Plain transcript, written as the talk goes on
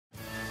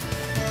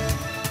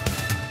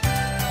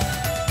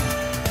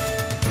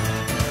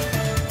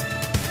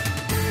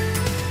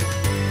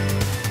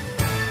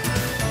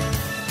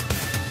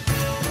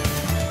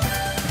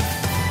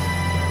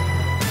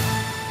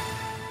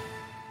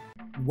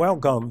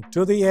Welcome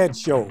to the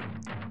EdShow.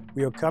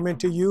 We are coming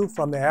to you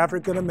from the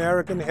African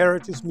American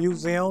Heritage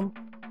Museum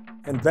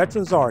and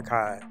Veterans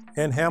Archive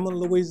in Hammond,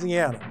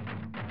 Louisiana,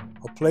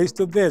 a place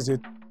to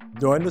visit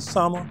during the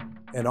summer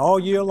and all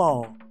year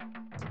long.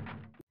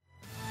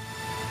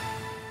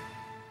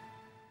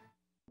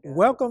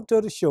 Welcome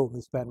to the show,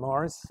 Ms. Pat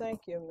Morris.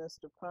 Thank you,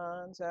 Mr.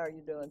 Pons. How are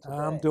you doing today?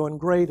 I'm doing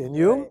great, and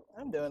you? Great.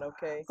 I'm doing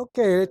okay.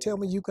 Okay, tell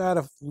me you're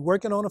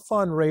working on a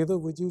fundraiser.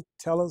 Would you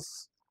tell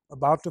us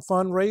about the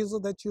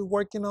fundraiser that you're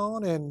working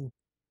on and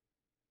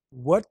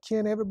what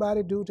can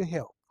everybody do to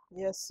help?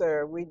 Yes,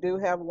 sir. We do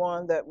have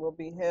one that will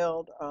be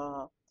held.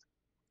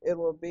 It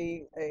will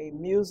be a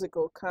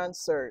musical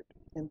concert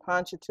in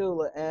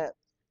Ponchatoula at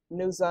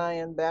New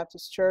Zion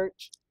Baptist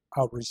Church.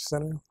 Outreach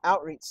Center?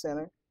 Outreach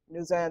Center.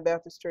 New Zion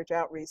Baptist Church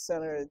Outreach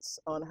Center. It's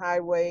on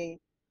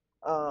Highway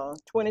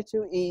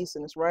 22 East,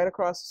 and it's right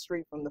across the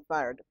street from the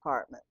fire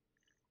department.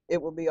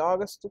 It will be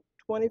August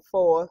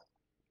 24th,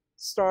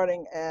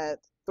 starting at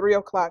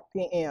 3:00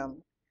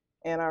 p.m.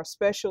 And our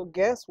special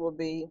guest will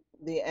be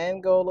the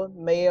Angola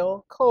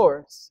Male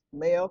Chorus,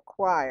 male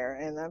choir.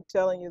 And I'm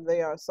telling you,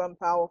 they are some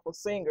powerful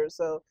singers.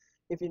 So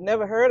if you've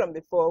never heard them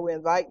before, we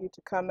invite you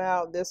to come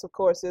out. This, of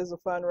course, is a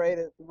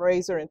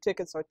fundraiser, and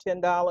tickets are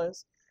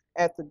 $10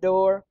 at the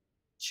door.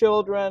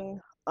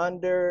 Children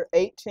under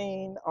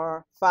 18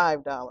 are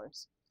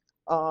 $5.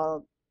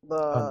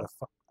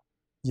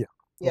 Yeah,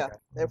 okay.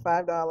 They're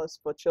 $5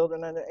 for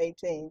children under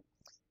 18.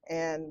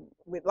 And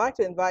we'd like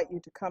to invite you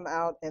to come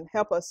out and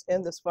help us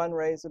in this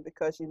fundraiser,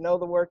 because you know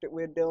the work that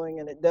we're doing,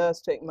 and it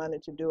does take money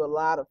to do a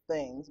lot of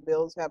things.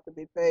 Bills have to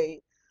be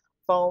paid,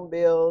 phone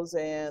bills,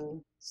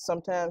 and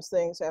sometimes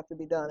things have to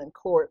be done in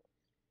court,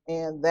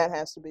 and that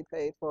has to be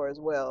paid for as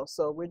well.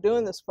 So we're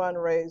doing this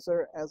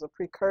fundraiser as a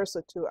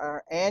precursor to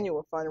our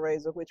annual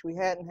fundraiser, which we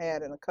hadn't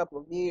had in a couple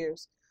of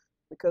years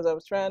because I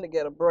was trying to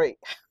get a break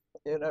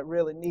and I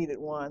really needed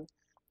one.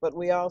 But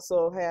we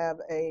also have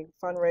a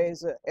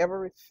fundraiser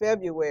every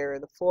February,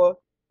 the fourth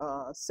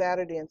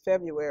Saturday in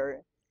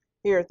February,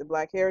 here at the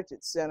Black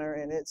Heritage Center,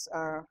 and it's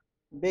our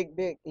big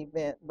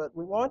event. But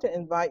we want to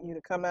invite you to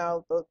come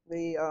out.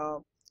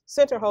 The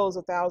center holds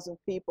 1,000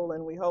 people,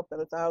 and we hope that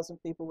 1,000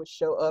 people will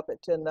show up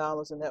at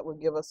 $10, and that will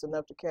give us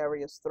enough to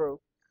carry us through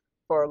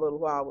for a little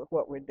while with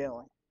what we're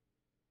doing.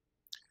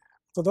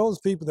 For those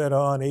people that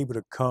are unable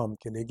to come,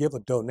 can they give a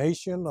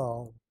donation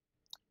or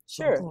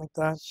something like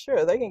that?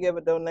 Sure, they can give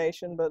a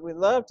donation, but we'd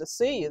love to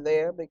see you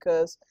there,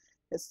 because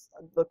it's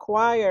the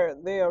choir.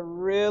 They are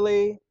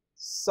really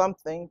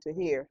something to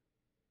hear.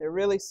 They're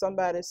really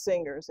somebody's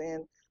singers,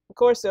 and of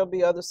course there'll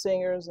be other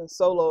singers and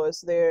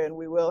soloists there, and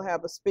we will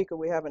have a speaker.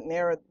 We haven't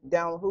narrowed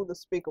down who the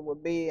speaker will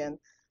be, and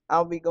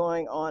I'll be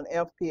going on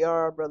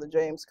FPR, Brother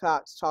James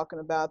Cox, talking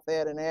about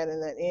that and adding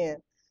that in.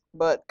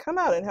 But come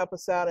out and help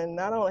us out, and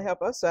not only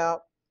help us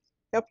out,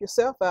 help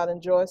yourself out.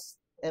 Enjoy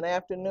an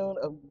afternoon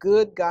of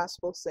good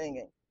gospel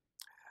singing.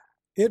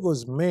 It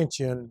was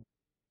mentioned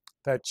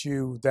that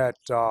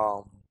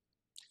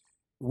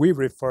we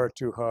refer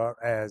to her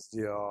as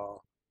the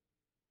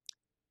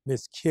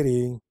Miss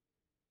Kitty.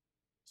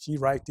 She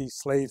writes these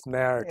slave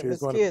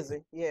narratives. Miss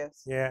Kizzy,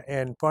 yes. Yeah,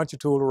 and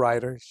Ponchatoula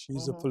writer.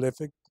 She's a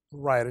prolific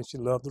writer. She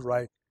loved to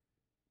write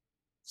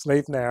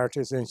slave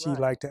narratives, and she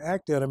liked to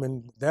act in them.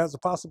 And there's a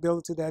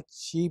possibility that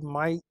she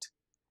might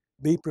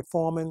be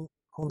performing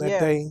on that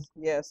day.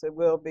 Yes, it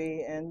will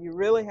be. And you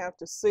really have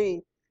to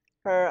see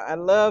her. I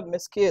love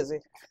Miss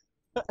Kizzy.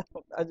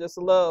 I just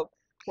love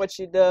what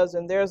she does.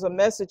 And there's a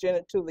message in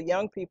it to the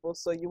young people.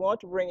 So you want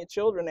to bring your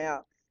children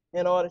out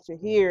in order to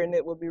hear, and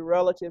it will be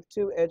relative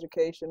to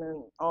education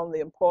and on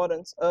the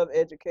importance of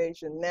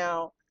education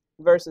now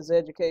versus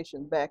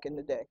education back in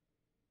the day.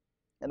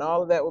 And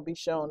all of that will be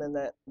shown in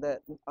that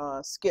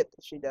skit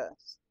that she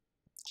does.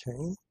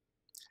 Okay.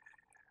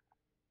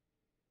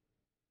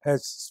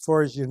 As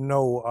far as you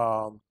know,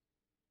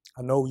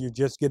 I know you're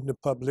just getting the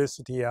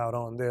publicity out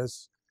on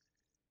this,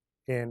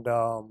 and there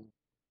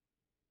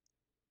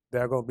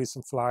are going to be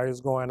some flyers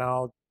going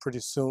out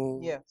pretty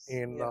soon. Yes.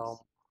 To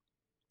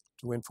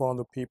inform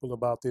the people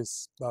about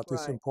this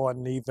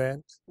important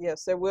event.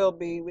 Yes, there will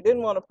be. We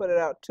didn't want to put it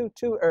out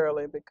too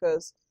early,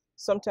 because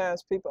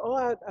sometimes people,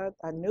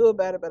 I knew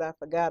about it, but I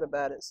forgot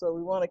about it. So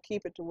we want to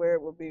keep it to where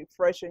it will be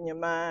fresh in your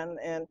mind.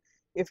 And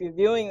if you're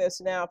viewing this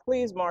now,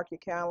 please mark your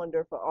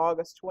calendar for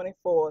August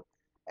 24th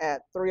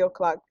at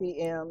 3:00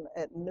 p.m.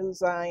 at New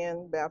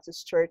Zion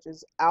Baptist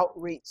Church's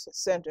Outreach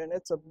Center. And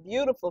it's a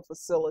beautiful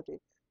facility.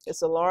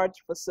 It's a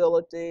large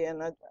facility,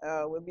 and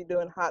we'll be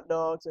doing hot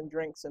dogs and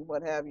drinks and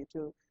what have you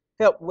to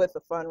help with the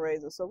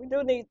fundraiser. So we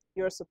do need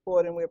your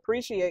support, and we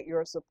appreciate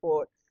your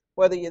support,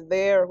 whether you're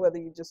there or whether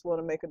you just want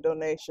to make a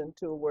donation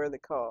to a worthy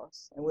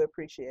cause, and we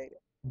appreciate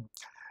it.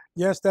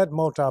 Yes, that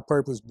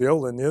multi-purpose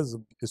building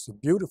it's a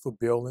beautiful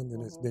building,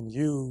 and it's been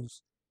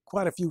used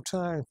quite a few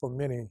times for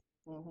many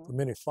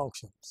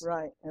functions.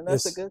 Right, and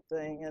that's a good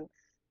thing. And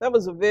that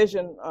was a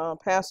vision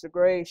Pastor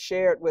Gray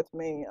shared with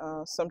me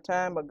some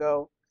time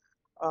ago.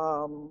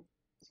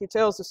 He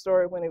tells the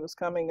story when he was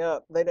coming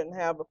up. They didn't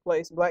have a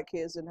place, black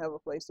kids didn't have a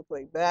place to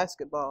play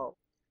basketball.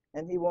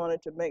 and he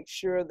wanted to make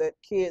sure that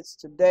kids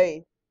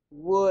today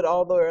would,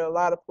 although there are a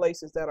lot of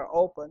places that are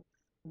open,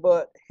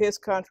 but his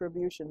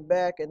contribution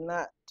back, and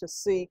not to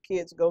see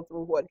kids go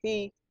through what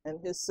he and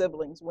his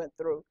siblings went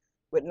through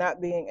with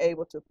not being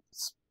able to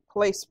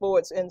play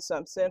sports in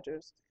some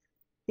centers.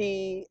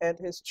 He and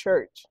his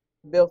church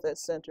built that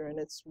center, and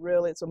it's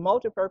a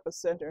multi-purpose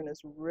center, and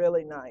it's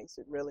really nice.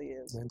 It really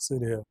is. Yes,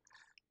 it is.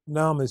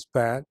 Now, Miss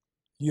Pat,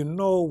 you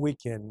know we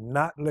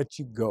cannot let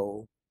you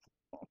go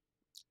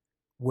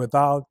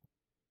without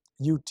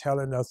you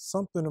telling us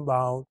something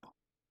about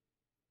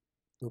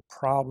the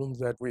problems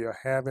that we are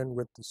having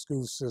with the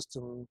school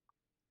system,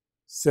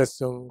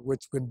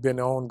 which has been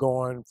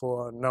ongoing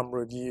for a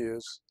number of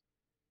years.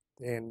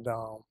 And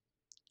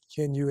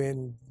can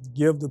you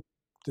give the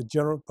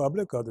general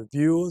public or the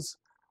viewers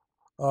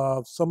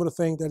some of the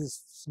things that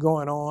is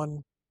going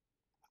on?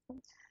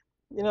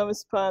 You know,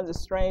 Ms. Pons,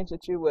 it's strange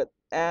that you would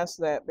ask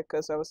that,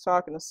 because I was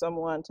talking to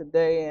someone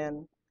today,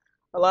 and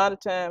a lot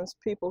of times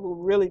people who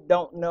really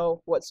don't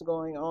know what's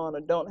going on or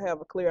don't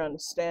have a clear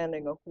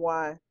understanding of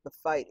why the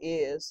fight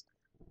is,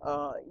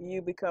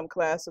 you become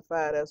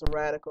classified as a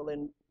radical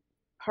in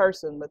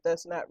person, but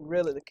that's not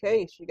really the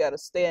case. You got to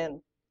stand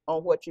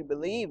on what you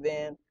believe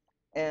in,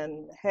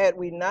 and had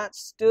we not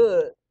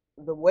stood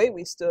the way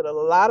we stood, a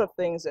lot of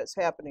things that's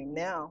happening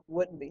now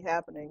wouldn't be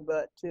happening.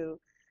 But to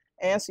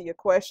answer your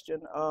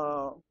question,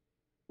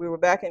 we were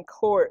back in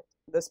court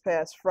this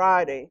past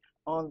Friday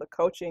on the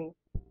coaching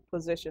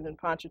position in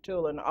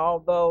Ponchatoula, and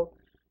although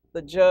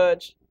the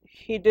judge,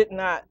 he did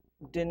not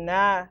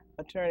deny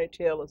Attorney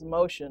Taylor's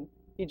motion,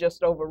 he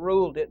just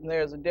overruled it, and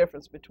there's a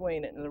difference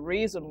between it. And the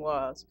reason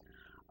was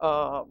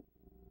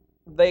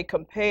they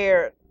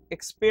compared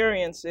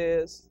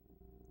experiences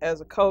as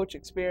a coach,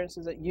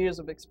 years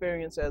of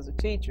experience as a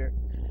teacher,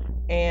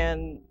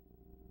 and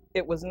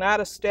it was not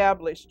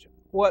established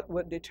what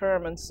would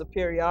determine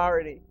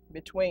superiority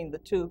between the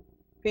two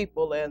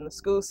people, and the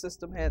school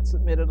system had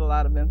submitted a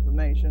lot of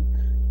information.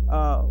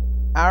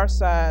 Our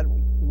side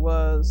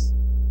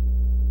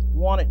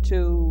wanted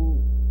to,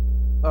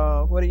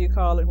 what do you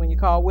call it when you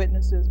call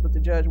witnesses, but the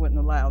judge wouldn't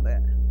allow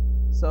that.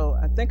 So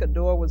I think a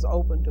door was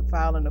open to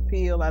file an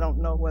appeal. I don't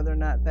know whether or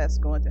not that's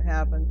going to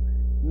happen.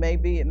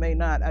 Maybe, it may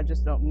not. I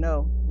just don't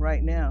know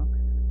right now.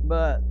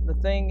 But the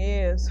thing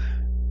is,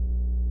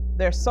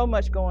 there's so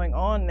much going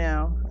on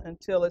now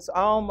until it's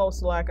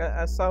almost like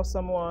I saw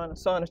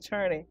an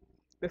attorney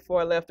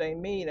before I left a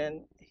meet,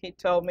 and he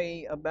told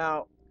me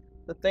about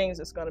the things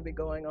that's going to be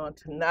going on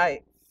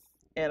tonight.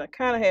 And I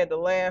kind of had to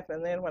laugh,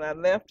 and then when I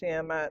left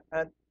him, I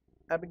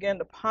began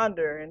to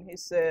ponder, and he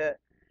said,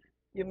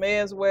 you may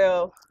as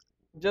well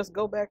just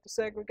go back to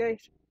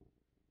segregation,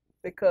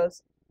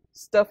 because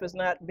stuff is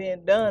not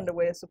being done the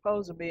way it's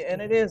supposed to be,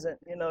 and it isn't.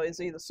 You know, it's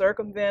either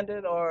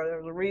circumvented or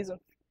there's a reason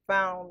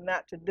found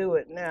not to do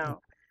it now.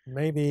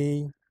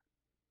 Maybe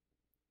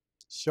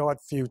short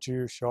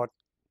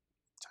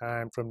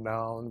time from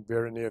now,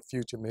 very near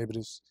future,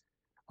 maybe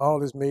all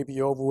this may be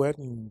over with,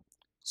 and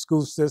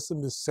school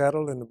system is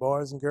settled, and the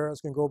boys and girls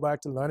can go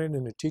back to learning,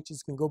 and the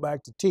teachers can go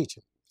back to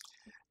teaching.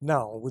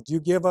 Now, would you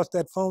give us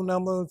that phone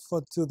number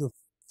to the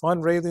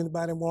fundraiser?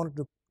 Anybody wanted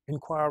to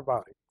inquire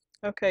about it?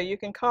 Okay, you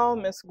can call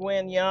Miss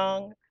Gwen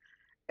Young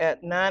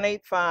at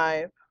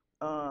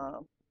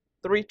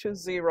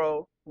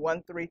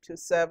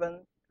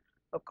 985-320-1327.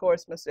 Of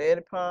course, Mr.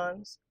 Eddie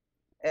Pons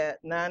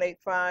at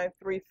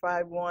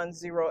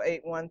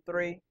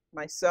 985-351-0813.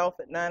 Myself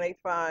at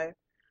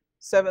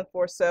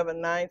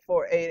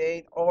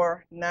 985-747-9488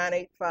 or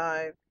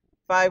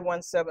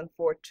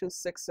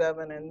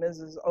 985-517-4267, and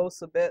Mrs.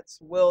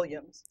 Osabetz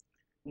Williams,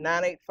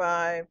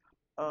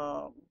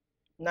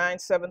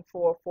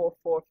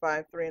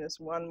 985-974-4453, and it's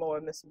one more,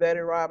 Miss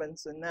Betty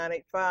Robinson,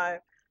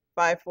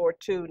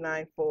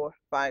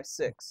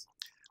 985-542-9456.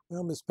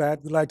 Well, Miss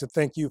Pat, we'd like to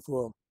thank you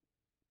for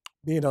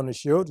being on the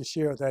show to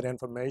share that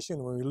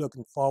information. We're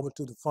looking forward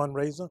to the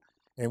fundraiser,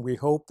 and we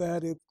hope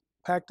that it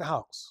packed the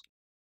house.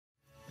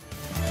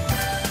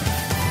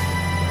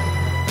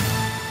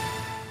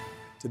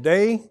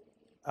 Today,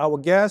 our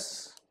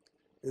guest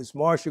is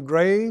Marshall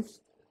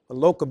Graves, a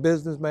local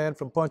businessman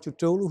from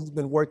Ponchatoula who's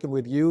been working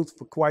with youth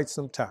for quite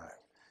some time.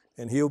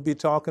 And he'll be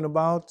talking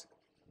about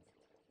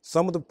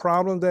some of the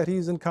problems that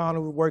he's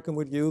encountered with working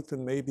with youth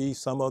and maybe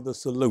some of the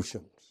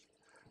solutions.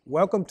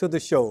 Welcome to the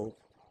show,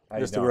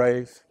 Mr.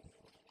 Graves.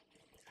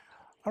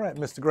 All right,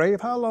 Mr.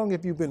 Graves, how long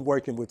have you been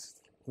working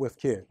with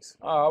kids?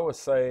 I would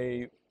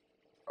say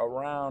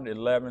around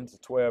 11 to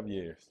 12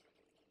 years.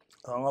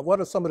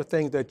 What are some of the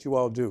things that you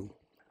all do?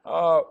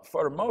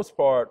 For the most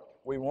part,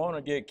 we want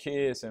to get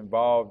kids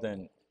involved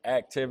in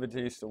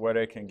activities to where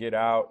they can get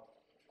out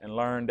and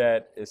learn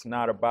that it's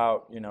not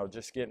about,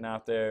 just getting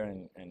out there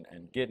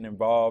and getting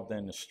involved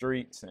in the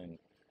streets. And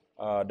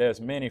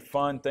there's many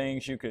fun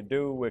things you could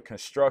do with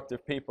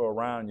constructive people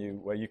around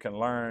you where you can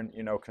learn,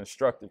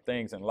 constructive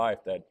things in life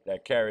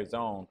that carries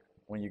on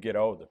when you get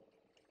older.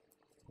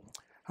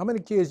 How many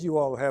kids you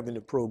all have in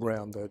the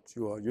program that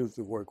you all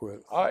usually work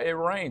with? It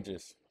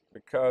ranges,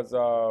 because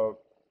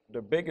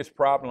the biggest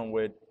problem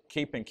with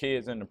keeping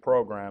kids in the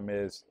program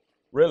is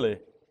really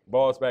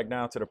boils back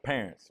down to the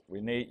parents.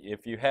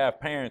 If you have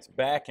parents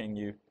backing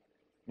you,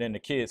 then the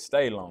kids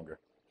stay longer.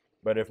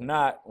 But if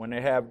not, when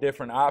they have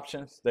different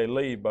options, they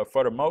leave. But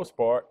for the most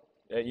part,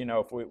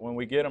 when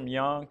we get them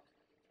young,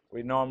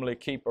 we normally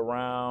keep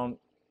around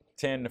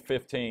 10 to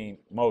 15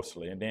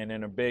 mostly. And then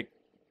in a big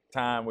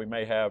time, we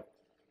may have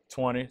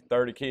 20,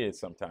 30 kids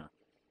sometimes.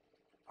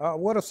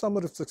 What are some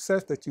of the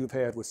success that you've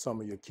had with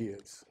some of your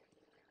kids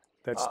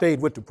that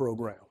stayed with the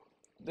program?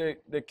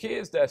 The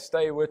kids that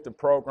stay with the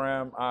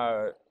program,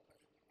 a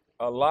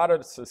lot of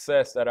the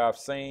success that I've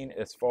seen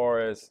as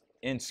far as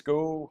in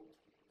school,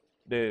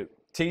 the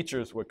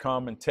teachers would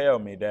come and tell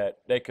me that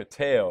they could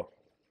tell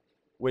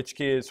which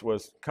kids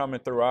was coming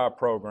through our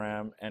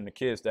program and the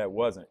kids that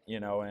wasn't,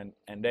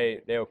 and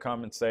they'll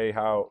come and say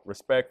how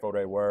respectful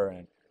they were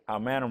and how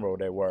mannerable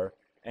they were.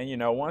 And,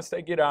 once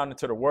they get out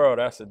into the world,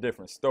 that's a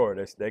different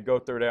story. They go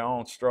through their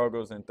own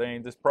struggles and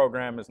things. This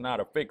program is not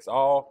a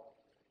fix-all,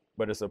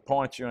 but it's a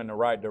point you in the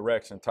right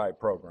direction type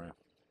program.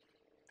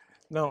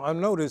 Now, I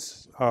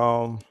noticed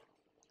that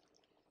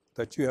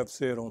you have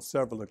said on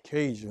several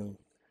occasions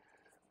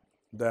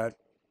that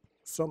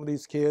some of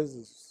these kids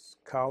is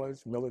college,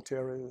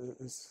 military,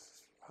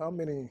 is how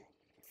many?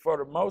 For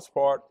the most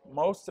part,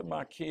 most of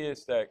my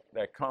kids that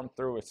come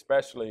through,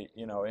 especially,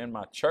 in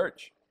my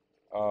church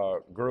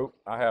group,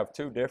 I have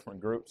two different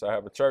groups. I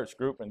have a church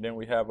group, and then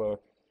we have a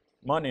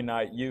Monday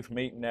night youth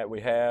meeting that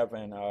we have,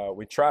 and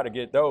we try to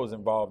get those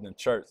involved in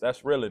church.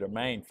 That's really the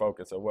main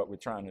focus of what we're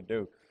trying to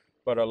do.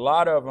 But a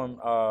lot of them,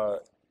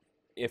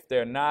 if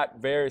they're not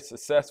very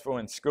successful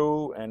in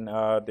school, and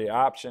the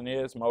option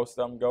is most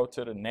of them go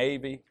to the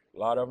Navy. A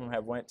lot of them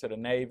have went to the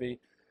Navy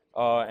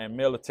and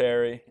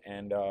military,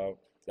 and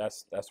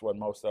that's what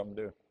most of them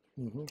do.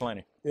 Mm-hmm.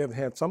 Plenty. You have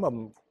had some of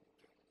them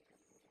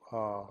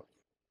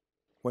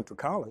went to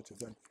college, is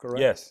that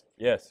correct?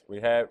 Yes. We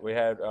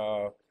had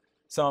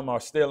some are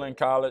still in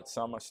college,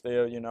 some are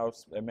still,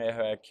 they may have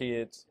had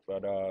kids,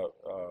 but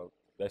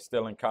they're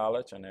still in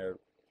college and they're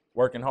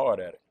working hard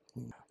at it.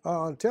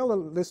 Tell the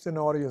listening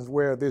audience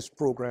where this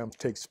program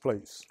takes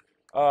place.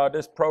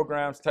 This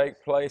program takes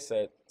place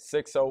at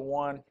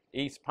 601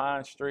 East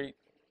Pine Street,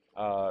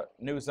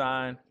 New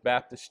Zion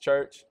Baptist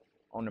Church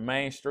on the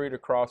main street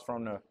across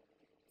from the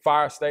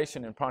fire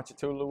station in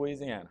Ponchatoula,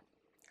 Louisiana.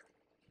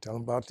 Tell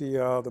them about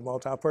the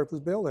multi-purpose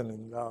building,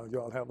 and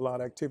y'all have a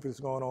lot of activities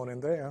going on in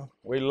there.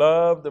 We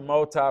love the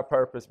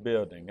multi-purpose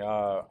building.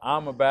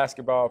 I'm a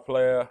basketball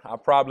player. I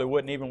probably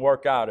wouldn't even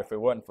work out if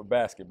it wasn't for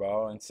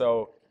basketball. And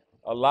so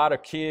a lot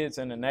of kids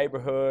in the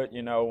neighborhood,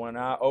 when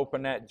I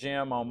open that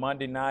gym on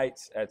Monday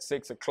nights at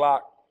 6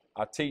 o'clock,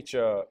 I teach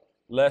a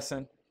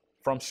lesson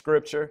from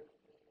Scripture,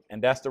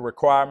 and that's the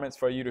requirements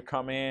for you to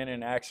come in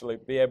and actually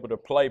be able to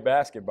play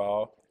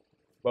basketball.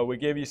 But we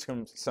give you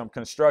some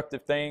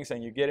constructive things,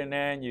 and you get in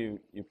there and you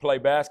play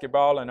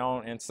basketball.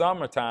 And in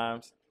summer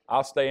times,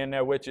 I'll stay in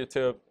there with you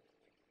till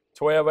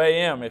 12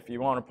 a.m. if you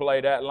want to play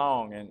that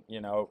long. And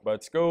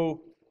but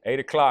school, 8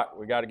 o'clock,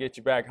 we got to get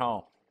you back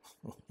home.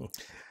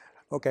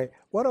 Okay,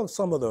 what are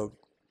some of the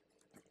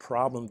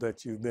problems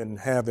that you've been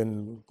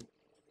having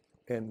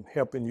in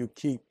helping you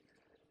keep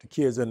the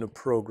kids in the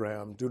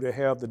program? Do they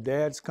have the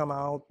dads come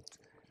out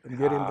and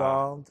get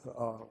involved?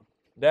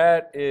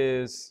 That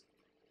is,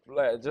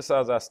 just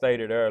as I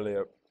stated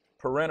earlier,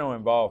 parental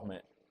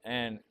involvement.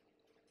 And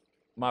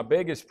my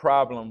biggest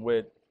problem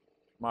with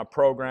my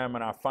program,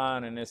 and I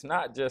find, and it's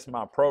not just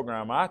my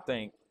program, I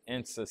think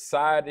in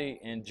society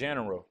in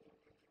general,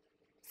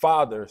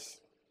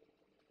 fathers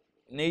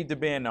need to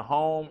be in the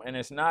home, and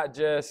it's not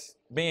just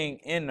being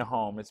in the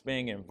home, it's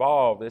being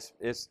involved.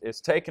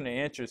 It's taking an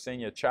interest in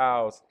your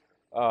child's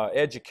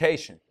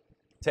education,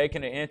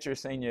 taking an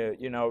interest in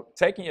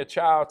taking your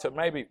child to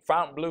maybe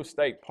Fontainebleau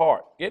State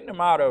Park, getting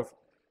them out of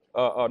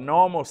a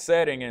normal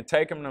setting and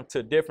taking them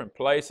to different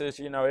places.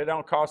 It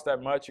don't cost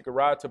that much. You could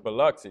ride to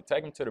Biloxi,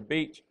 take them to the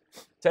beach,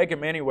 take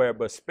them anywhere,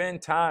 but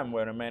spend time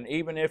with them. And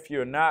even if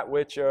you're not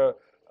with your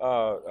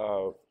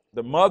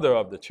the mother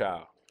of the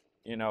child,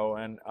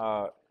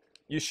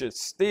 you should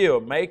still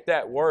make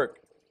that work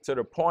to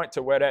the point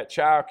to where that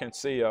child can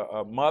see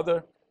a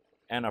mother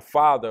and a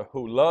father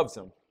who loves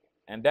them.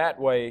 And that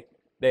way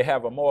they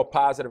have a more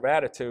positive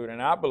attitude.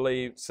 And I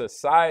believe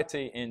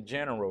society in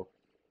general,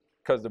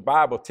 because the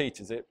Bible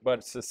teaches it,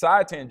 but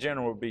society in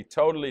general would be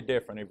totally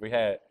different if we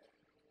had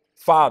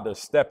fathers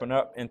stepping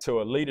up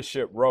into a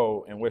leadership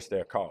role in which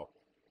they're called.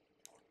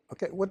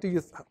 Okay, what do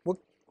you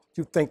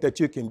think that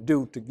you can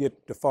do to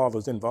get the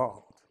fathers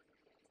involved?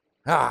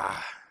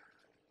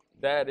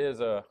 That's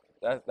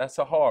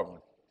a hard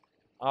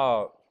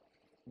one.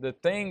 The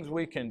things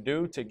we can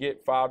do to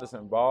get fathers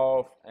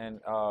involved, and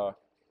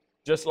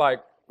just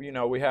like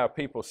we have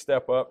people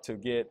step up to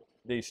get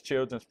these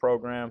children's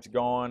programs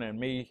going, and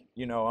me,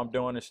 I'm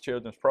doing this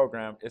children's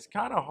program. It's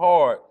kind of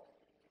hard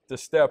to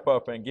step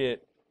up and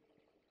get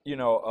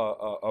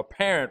a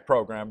parent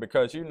program,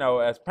 because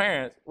as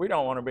parents we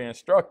don't want to be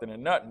instructed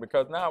in nothing,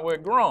 because now we're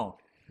grown.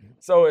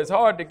 So it's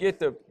hard to get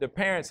the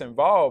parents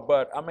involved.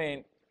 But I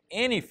mean,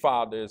 any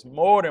father is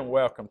more than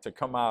welcome to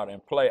come out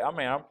and play. I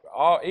mean,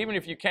 even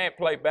if you can't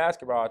play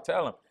basketball, I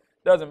tell them,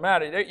 doesn't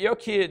matter. Your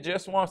kid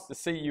just wants to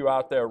see you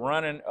out there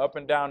running up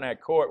and down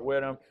that court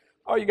with them.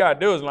 All you got to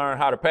do is learn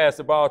how to pass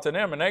the ball to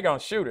them, and they're going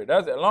to shoot it.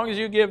 As long as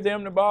you give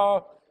them the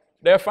ball,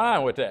 they're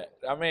fine with that.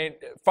 I mean,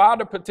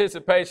 father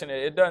participation,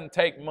 it doesn't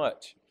take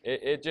much.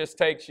 It just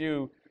takes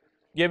you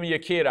giving your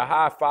kid a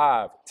high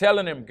five,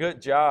 telling him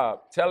good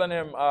job, telling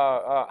him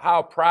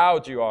how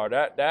proud you are.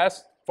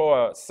 That's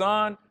for a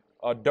son,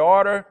 a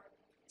daughter,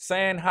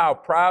 saying how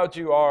proud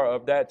you are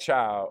of that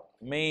child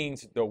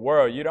means the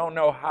world. You don't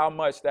know how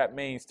much that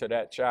means to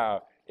that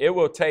child. It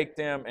will take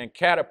them and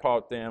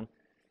catapult them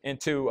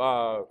into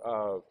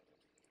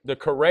the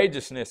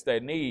courageousness they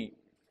need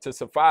to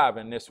survive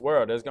in this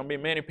world. There's going to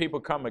be many people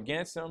come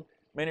against them.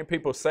 Many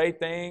people say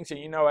things, and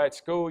you know, at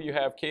school you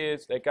have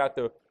kids, they got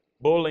the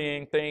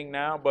bullying thing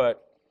now,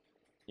 but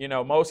you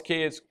know, most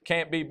kids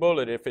can't be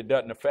bullied if it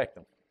doesn't affect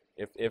them.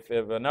 If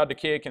another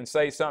kid can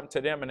say something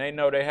to them and they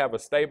know they have a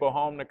stable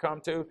home to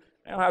come to,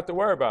 they don't have to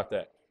worry about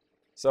that.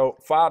 So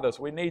fathers,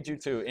 we need you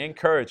to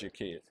encourage your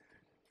kids.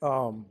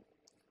 What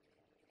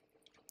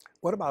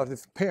about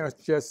if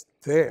parents just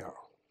there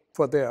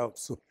for their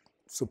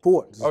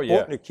support,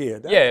 supporting the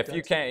kid? If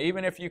you can't,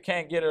 even if you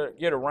can't get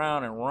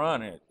around and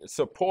run it,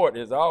 support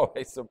is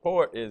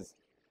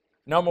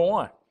number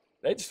one.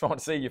 They just want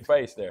to see your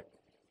face there.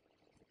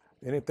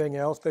 Anything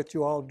else that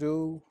you all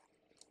do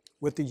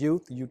with the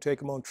youth? You take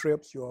them on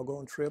trips? You all go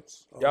on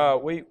trips?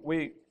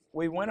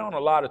 We went on a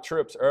lot of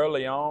trips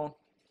early on,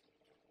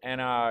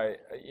 and I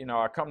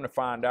come to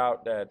find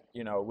out that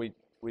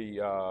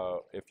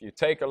if you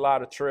take a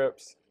lot of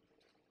trips,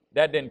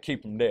 that didn't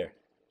keep them there.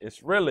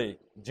 It's really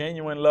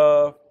genuine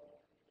love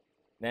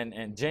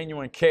and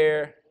genuine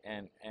care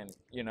and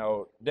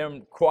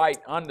them quite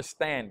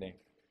understanding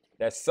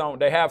that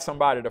they have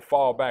somebody to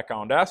fall back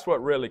on. That's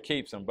what really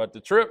keeps them. But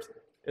the trips,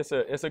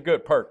 it's a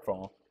good perk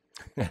for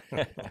them.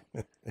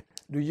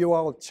 Do you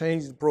all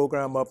change the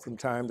program up from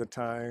time to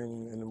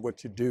time and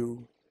what you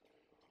do?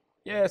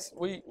 Yes,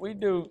 we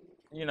do,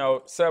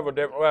 several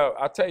different. Well,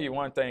 I'll tell you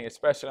one thing,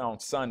 especially on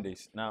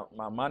Sundays. Now,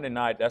 my Monday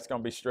night, that's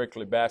going to be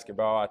strictly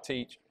basketball. I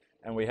teach,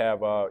 and we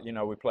have,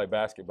 we play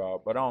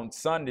basketball. But on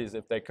Sundays,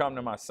 if they come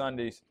to my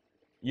Sundays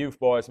youth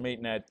boys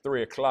meeting at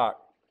 3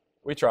 o'clock,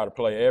 we try to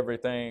play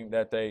everything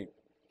that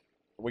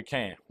we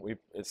can.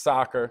 It's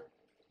soccer,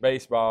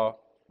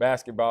 baseball,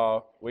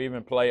 basketball. We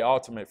even play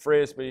ultimate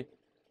frisbee.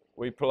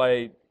 We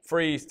play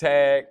freeze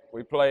tag.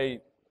 We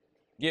play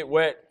get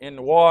wet in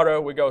the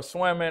water. We go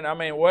swimming. I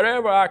mean,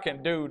 whatever I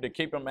can do to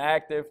keep them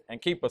active and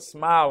keep a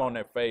smile on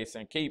their face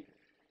and keep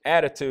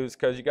attitudes,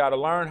 because you got to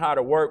learn how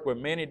to work with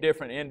many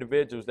different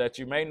individuals that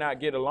you may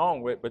not get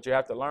along with, but you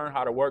have to learn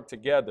how to work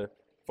together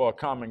for a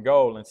common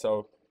goal. And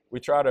so we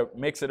try to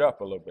mix it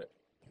up a little bit.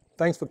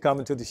 Thanks for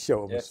coming to the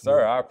show, Yes, Mr. sir.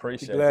 Moore. I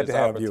appreciate Glad this to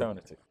have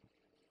opportunity. You.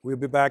 We'll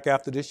be back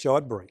after this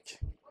short break.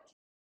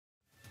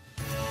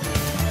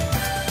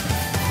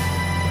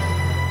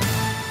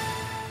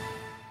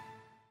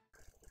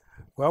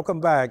 Welcome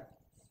back.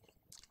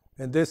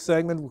 In this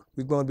segment,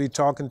 we're going to be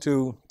talking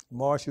to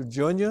Marshall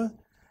Jr.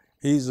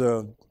 He's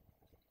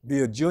be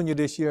a junior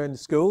this year in the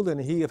school,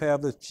 and he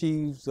have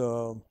achieved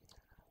a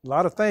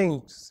lot of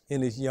things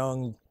at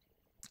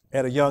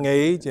a young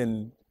age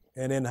and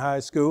in high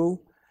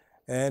school.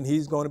 And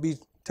he's going to be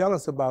telling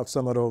us about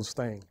some of those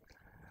things.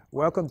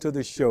 Welcome to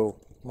the show,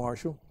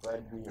 Marshall.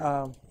 Glad to be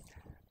here.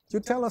 You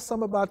tell us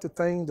some about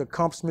the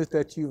accomplishments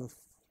that you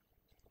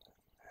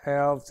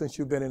have since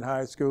you've been in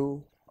high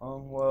school?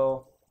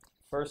 Well,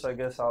 first I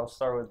guess I'll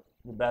start with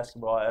the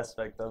basketball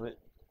aspect of it.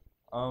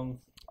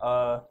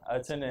 I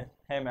attended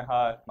Hammond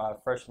High my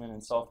freshman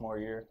and sophomore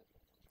year,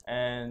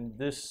 and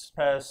this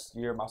past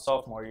year, my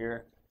sophomore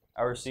year,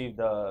 I received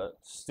the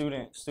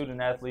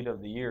student athlete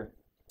of the year.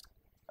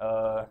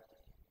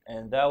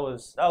 And that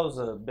was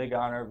a big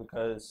honor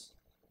because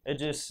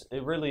it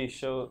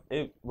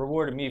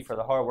rewarded me for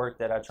the hard work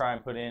that I try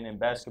and put in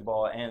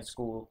basketball and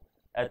school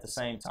at the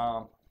same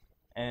time.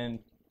 And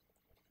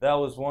that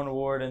was one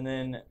award. And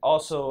then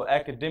also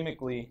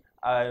academically,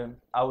 I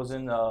was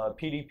in the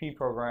PDP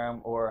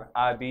program, or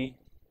IB.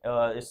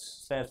 It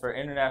stands for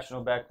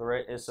International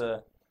Baccalaureate.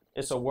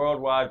 It's a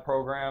worldwide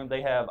program.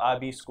 They have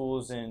IB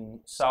schools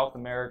in South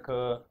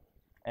America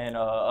and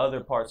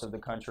other parts of the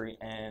country,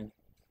 and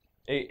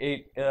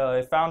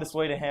it found its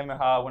way to Hammond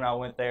High when I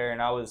went there,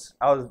 and I was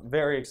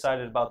very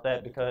excited about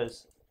that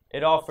because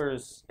it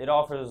offers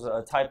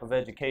a type of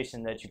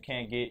education that you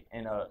can't get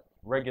in a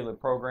regular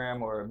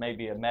program or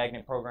maybe a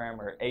magnet program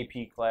or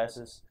AP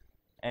classes,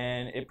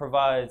 and it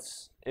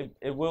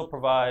will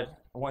provide,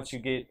 once you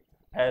get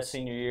past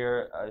senior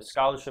year,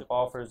 scholarship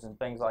offers and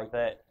things like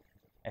that.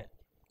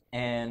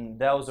 And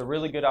that was a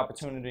really good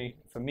opportunity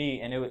for me,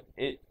 and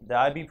the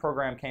IB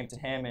program came to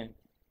Hammond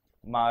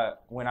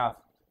when I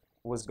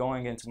was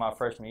going into my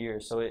freshman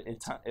year, so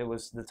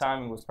the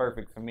timing was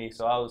perfect for me.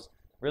 So I was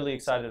really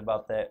excited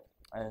about that,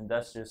 and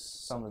that's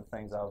just some of the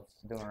things I was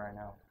doing right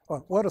now.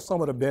 What are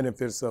some of the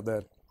benefits of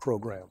that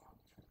program?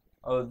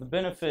 The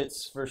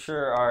benefits for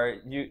sure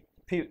are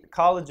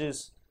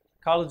colleges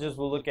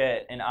will look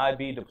at an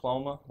IB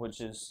diploma, which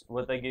is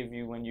what they give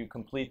you when you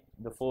complete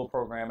the full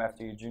program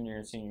after your junior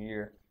and senior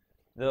year.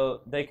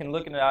 They can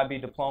look at an IB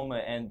diploma,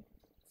 and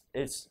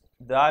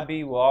the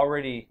IB will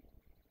already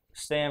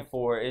stand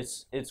for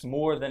it's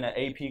more than an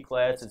AP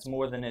class, it's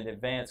more than an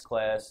advanced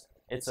class.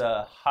 It's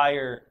a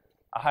higher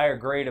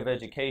grade of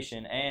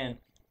education, and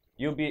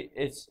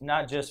it's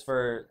not just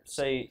for,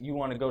 say, you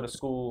want to go to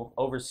school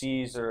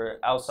overseas or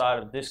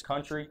outside of this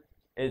country.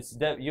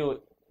 You'll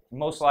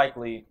most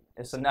likely,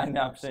 it's a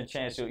 99%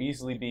 chance you'll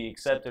easily be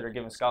accepted or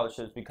given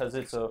scholarships because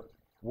it's a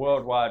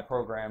worldwide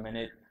program, and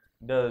it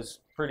does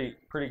pretty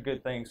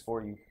good things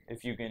for you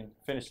if you can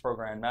finish the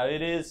program. Now,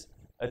 it is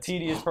a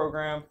tedious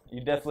program. You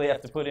definitely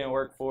have to put in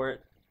work for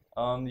it.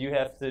 You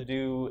have to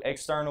do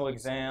external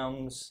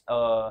exams.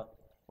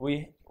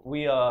 We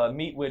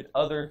meet with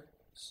other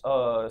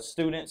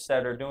students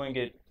that are doing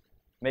it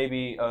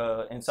maybe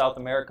in South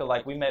America.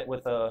 Like, we met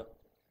with a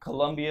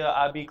Colombia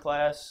IB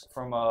class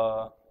from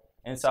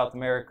in South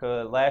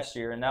America last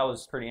year, and that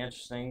was pretty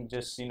interesting,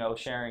 just,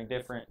 sharing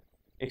different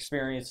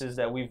experiences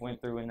that we've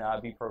went through in the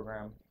IB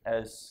program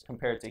as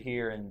compared to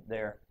here and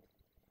there.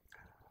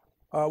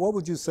 What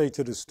would you say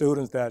to the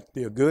students that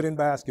they're good in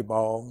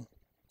basketball,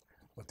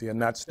 but they're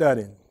not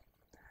studying?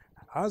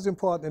 How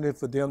important is it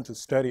for them to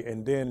study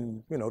and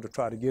then, to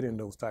try to get in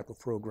those type of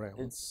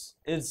programs?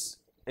 It's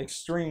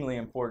extremely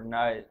important.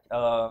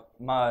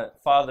 My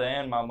father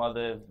and my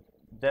mother have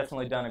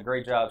definitely done a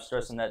great job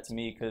stressing that to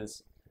me,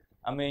 because,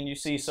 you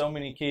see so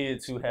many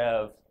kids who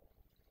have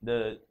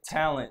the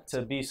talent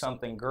to be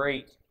something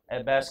great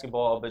at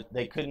basketball, but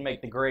they couldn't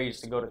make the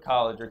grades to go to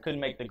college, or couldn't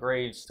make the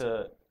grades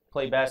to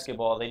play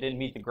basketball. They didn't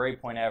meet the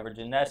grade point average,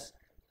 and that's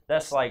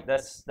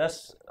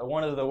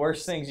one of the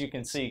worst things you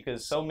can see,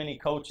 because so many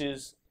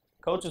coaches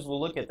will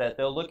look at that.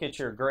 They'll look at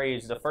your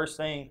grades. The first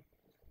thing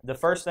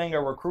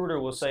a recruiter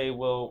will say,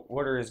 well,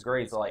 what are his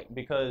grades like?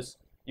 Because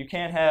you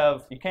can't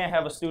have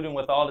a student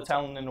with all the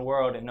talent in the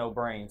world and no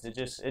brains.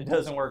 It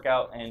doesn't work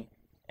out. And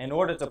in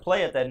order to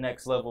play at that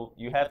next level,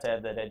 you have to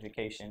have that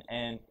education.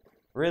 And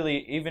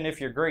really, even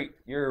if you're great,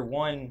 you're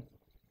one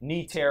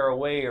knee tear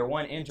away or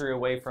one injury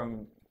away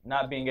from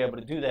not being able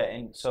to do that.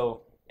 And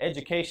so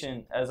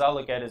education, as I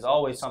look at it, is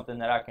always something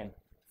that I can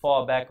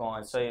fall back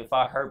on. Say if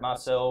I hurt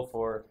myself,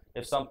 or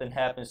if something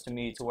happens to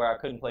me to where I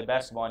couldn't play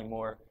basketball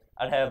anymore,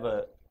 I'd have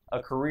a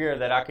career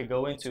that I could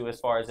go into as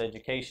far as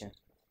education.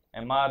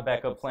 And my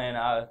backup plan,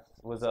 I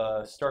was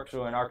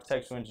structural and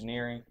architectural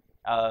engineering.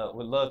 I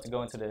would love to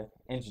go into the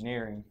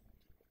engineering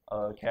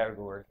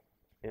category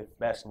if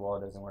basketball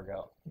doesn't work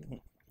out.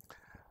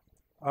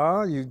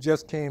 You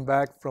just came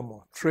back from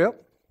a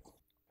trip.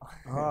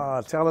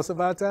 Tell us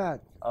about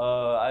that.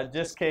 I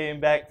just came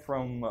back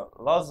from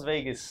Las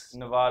Vegas,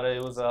 Nevada.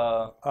 It was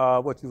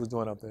what you was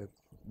doing up there?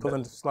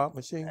 Pulling the slot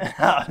machine?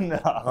 No.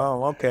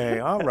 Oh, okay.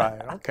 All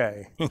right.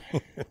 Okay.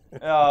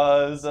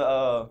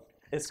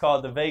 It's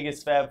called the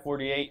Vegas Fab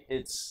 48.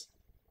 It's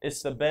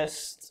the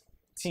best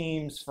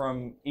teams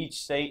from each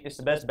state. It's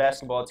the best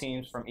basketball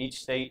teams from each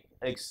state.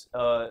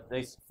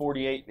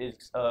 48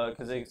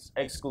 because it's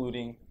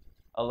excluding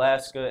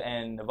Alaska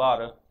and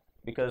Nevada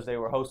because they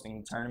were hosting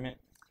the tournament.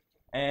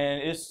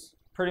 And it's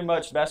pretty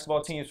much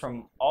basketball teams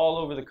from all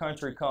over the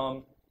country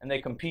come and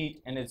they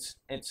compete, and it's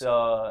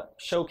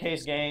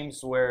showcase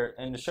games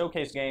and the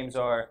showcase games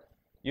are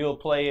you'll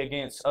play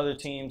against other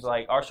teams.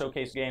 Like our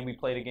showcase game, we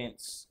played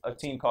against a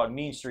team called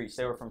Mean Streets.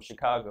 They were from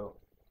Chicago,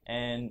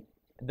 and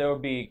there will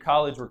be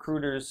college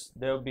recruiters.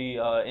 They'll be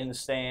in the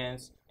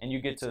stands, and you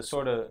get to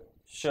sort of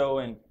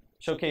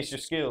showcase your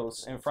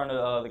skills in front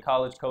of the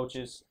college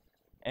coaches.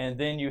 And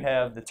then you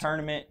have the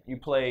tournament. You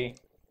play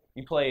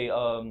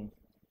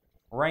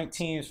ranked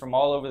teams from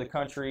all over the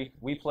country.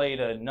 We played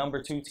a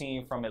number 2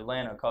 team from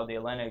Atlanta called the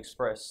Atlanta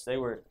Express. They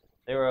were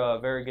a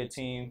very good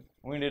team.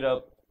 We ended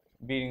up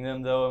beating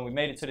them though, and we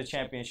made it to the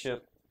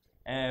championship.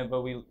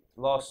 But we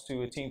lost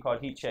to a team called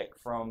Heat Check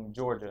from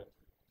Georgia.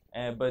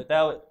 But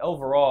that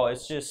overall,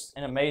 it's just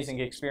an amazing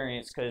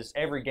experience because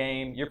every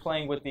game you're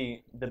playing with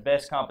the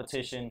best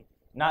competition,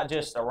 not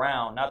just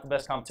not the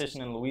best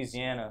competition in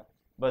Louisiana,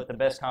 but the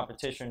best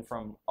competition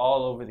from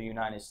all over the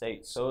United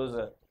States. So it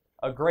was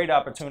a great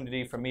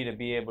opportunity for me to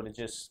be able to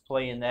just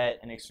play in that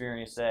and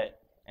experience that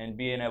and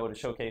being able to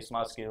showcase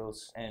my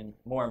skills and,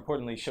 more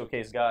importantly,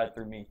 showcase God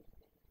through me.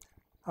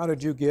 How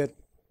did you get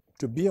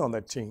to be on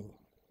that team?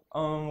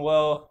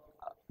 Well,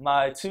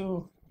 my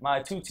two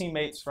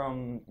teammates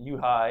from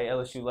U-High,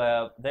 LSU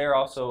Lab, they're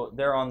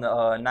on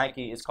the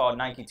Nike. It's called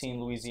Nike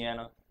Team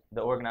Louisiana.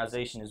 The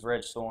organization is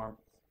Red Storm,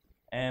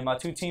 and my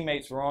 2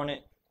 teammates were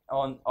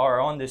are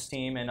on this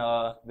team. And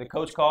the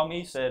coach called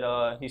me, said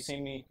he's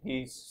seen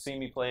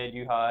me play at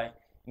U-High, and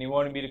he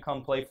wanted me to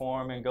come play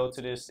for him and go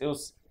to this. It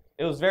was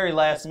very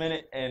last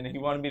minute, and he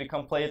wanted me to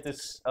come play at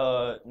this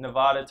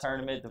Nevada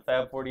tournament, the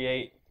Fab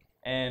 48.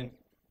 And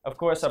of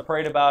course, I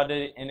prayed about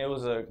it, and it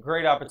was a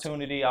great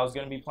opportunity. I was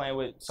going to be playing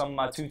with some of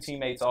my 2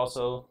 teammates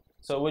also,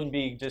 so it wouldn't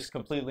be just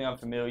completely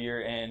unfamiliar.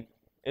 And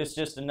it's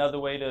just another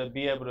way to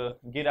be able to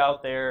get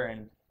out there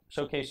and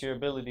showcase your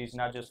abilities,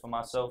 not just for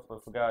myself,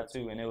 but for God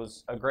too. And it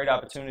was a great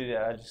opportunity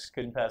that I just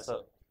couldn't pass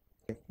up.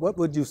 What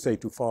would you say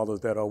to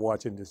fathers that are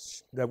watching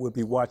this, that would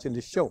be watching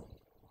this show?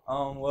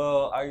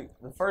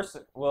 First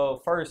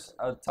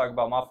I'll talk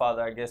about my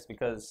father, I guess,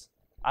 because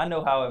I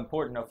know how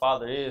important a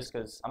father is,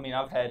 because, I mean,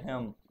 I've had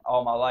him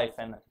all my life,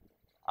 and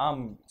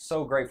I'm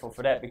so grateful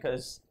for that,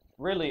 because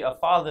really a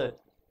father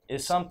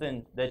is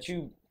something that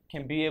you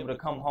can be able to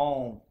come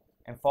home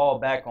and fall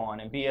back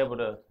on and be able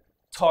to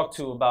talk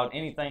to about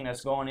anything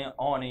that's going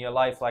on in your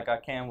life, like I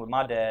can with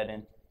my dad.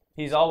 And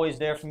he's always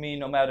there for me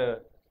no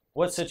matter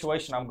what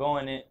situation I'm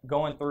going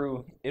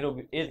through.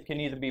 It can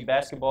either be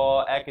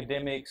basketball,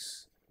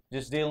 academics,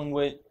 just dealing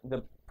with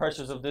the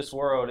pressures of this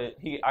world.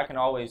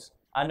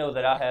 I know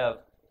that I have,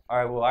 all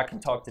right, well, I can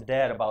talk to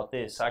Dad about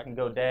this. I can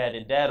go Dad,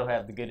 and Dad will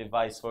have the good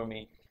advice for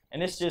me.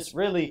 And it's just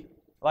really,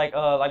 like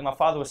my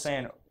father was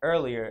saying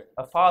earlier,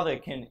 a father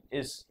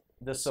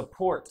the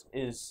support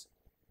is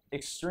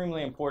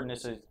extremely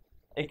important.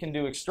 It can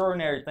do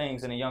extraordinary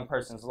things in a young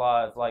person's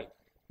life. Like,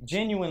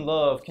 genuine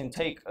love can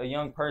take a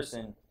young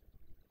person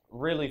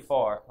really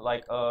far.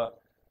 Like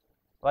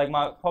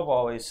my papa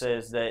always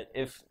says, that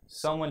if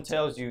someone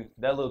tells you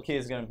that little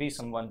kid's gonna be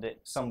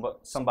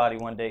somebody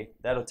one day,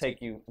 that'll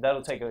take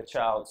a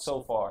child so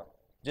far.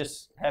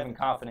 Just having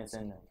confidence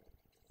in them.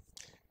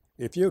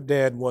 If your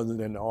dad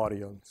wasn't in the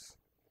audience,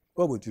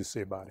 what would you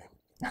say about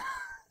him?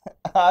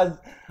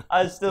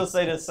 I'd still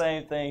say the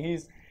same thing.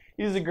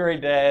 He's a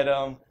great dad.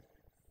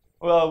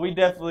 Well, we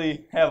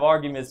definitely have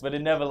arguments, but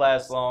it never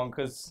lasts long,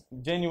 because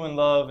genuine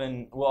love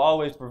will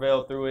always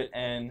prevail through it.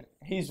 And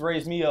he's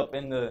raised me up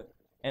in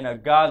a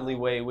godly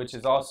way, which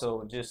is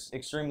also just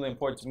extremely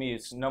important to me.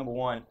 It's number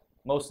one,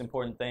 most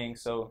important thing.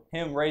 So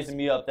him raising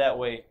me up that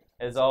way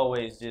has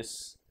always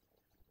just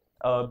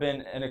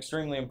been an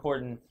extremely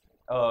important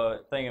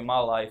thing in my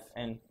life.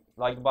 And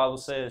like the Bible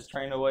says,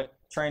 train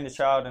the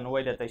child in the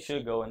way that they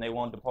should go, and they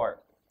won't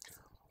depart.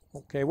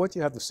 Okay, what do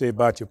you have to say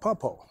about your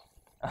papa?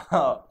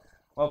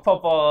 Well,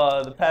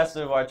 Papa, the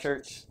pastor of our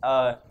church,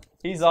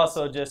 he's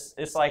also just,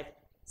 it's like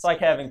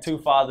having two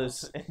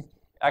fathers.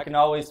 I can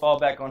always fall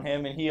back on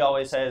him, and he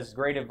always has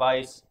great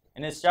advice.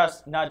 And it's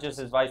just not just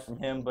advice from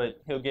him,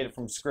 but he'll get it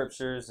from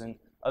scriptures and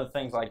other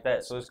things like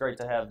that. So it's great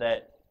to have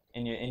that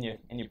in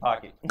your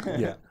pocket.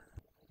 Yeah.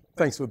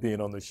 Thanks for being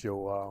on the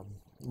show,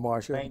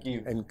 Marsha. Thank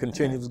you. And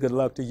continuous good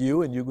luck to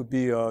you. And you would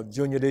be a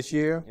junior this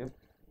year. Yep.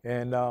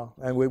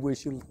 And we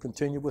wish you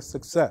continue with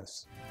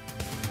success.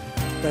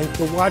 Thanks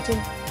for watching.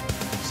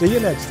 See you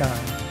next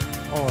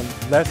time on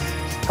Let's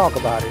Talk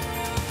About It.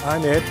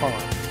 I'm Ed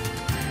Pond.